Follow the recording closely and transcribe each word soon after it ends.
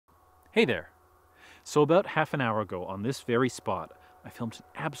Hey there! So about half an hour ago on this very spot, I filmed an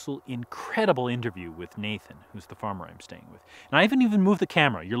absolutely incredible interview with Nathan, who's the farmer I'm staying with. And I haven't even moved the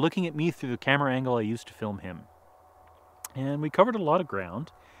camera. You're looking at me through the camera angle I used to film him. And we covered a lot of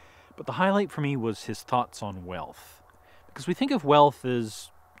ground, but the highlight for me was his thoughts on wealth. Because we think of wealth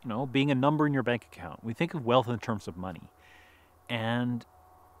as, being a number in your bank account. We think of wealth in terms of money. And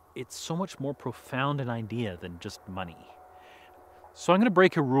it's so much more profound an idea than just money. So I'm going to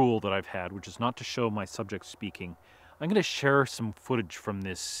break a rule that I've had, which is not to show my subject speaking. I'm going to share some footage from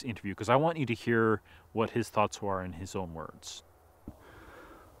this interview because I want you to hear what his thoughts were in his own words.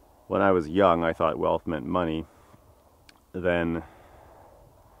 When I was young, I thought wealth meant money. Then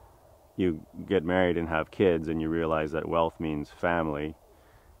you get married and have kids and you realize that wealth means family.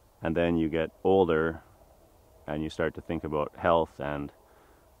 And then you get older and you start to think about health and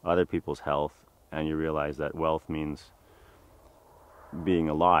other people's health, and you realize that wealth means being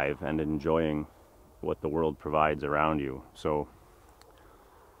alive and enjoying what the world provides around you. So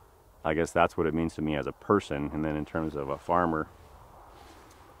I guess that's what it means to me as a person. And then in terms of a farmer,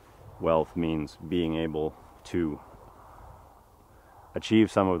 wealth means being able to achieve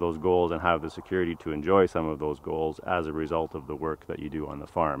some of those goals and have the security to enjoy some of those goals as a result of the work that you do on the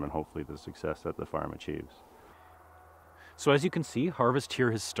farm, and hopefully the success that the farm achieves. So as you can see, harvest here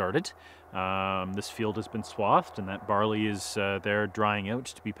has started. This field has been swathed and that barley is there drying out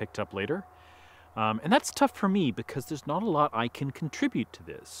to be picked up later. And that's tough for me because there's not a lot I can contribute to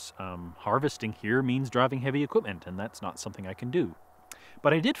this. Harvesting here means driving heavy equipment, and that's not something I can do.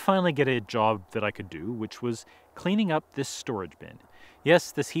 But I did finally get a job that I could do, which was cleaning up this storage bin.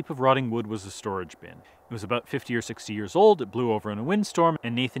 Yes, this heap of rotting wood was a storage bin. It was about 50 or 60 years old, it blew over in a windstorm,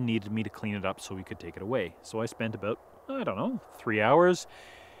 and Nathan needed me to clean it up so we could take it away. So I spent about 3 hours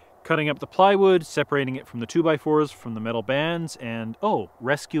cutting up the plywood, separating it from the 2x4s from the metal bands, and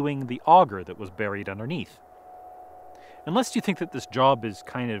rescuing the auger that was buried underneath. Unless you think that this job is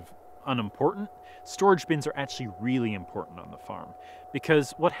kind of unimportant, storage bins are actually really important on the farm,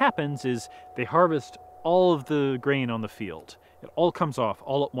 because what happens is they harvest all of the grain on the field. It all comes off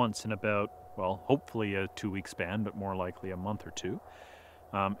all at once in about, hopefully a 2-week span, but more likely a month or two.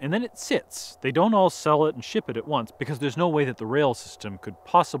 And then it sits. They don't all sell it and ship it at once because there's no way that the rail system could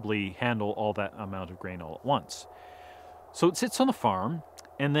possibly handle all that amount of grain all at once. So it sits on the farm,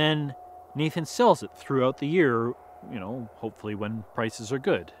 and then Nathan sells it throughout the year, hopefully when prices are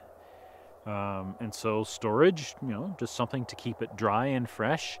good. And so storage, just something to keep it dry and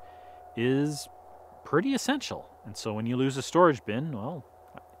fresh, is pretty essential. And so when you lose a storage bin,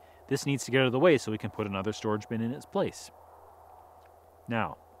 this needs to get out of the way so we can put another storage bin in its place.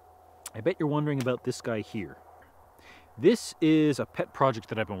 Now, I bet you're wondering about this guy here. This is a pet project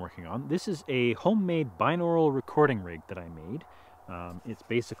that I've been working on. This is a homemade binaural recording rig that I made. It's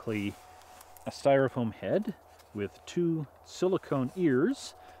basically a styrofoam head with 2 silicone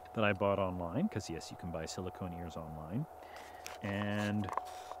ears that I bought online, because yes, you can buy silicone ears online. And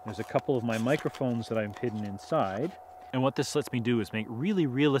there's a couple of my microphones that I've hidden inside. And what this lets me do is make really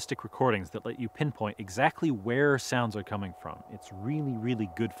realistic recordings that let you pinpoint exactly where sounds are coming from. It's really, really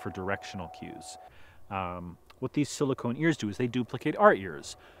good for directional cues. What these silicone ears do is they duplicate our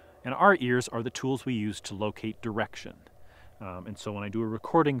ears. And our ears are the tools we use to locate direction. And so when I do a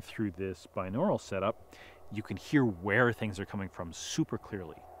recording through this binaural setup, you can hear where things are coming from super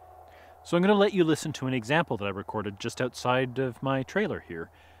clearly. So I'm going to let you listen to an example that I recorded just outside of my trailer here.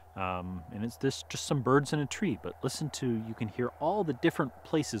 And it's just some birds in a tree, but you can hear all the different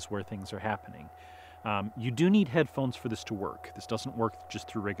places where things are happening. You do need headphones for this to work. This doesn't work just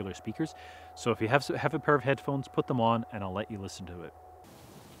through regular speakers. So if you have a pair of headphones, put them on and I'll let you listen to it.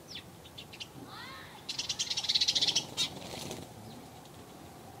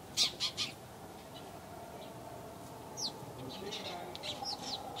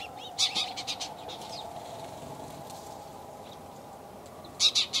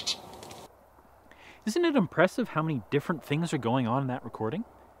 Isn't it impressive how many different things are going on in that recording?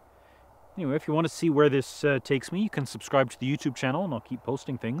 Anyway, if you want to see where this takes me, you can subscribe to the YouTube channel and I'll keep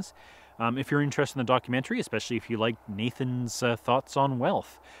posting things. If you're interested in the documentary, especially if you like Nathan's thoughts on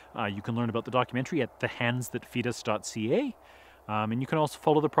wealth, you can learn about the documentary at thehandsthatfeedus.ca. And you can also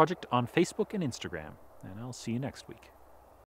follow the project on Facebook and Instagram. And I'll see you next week.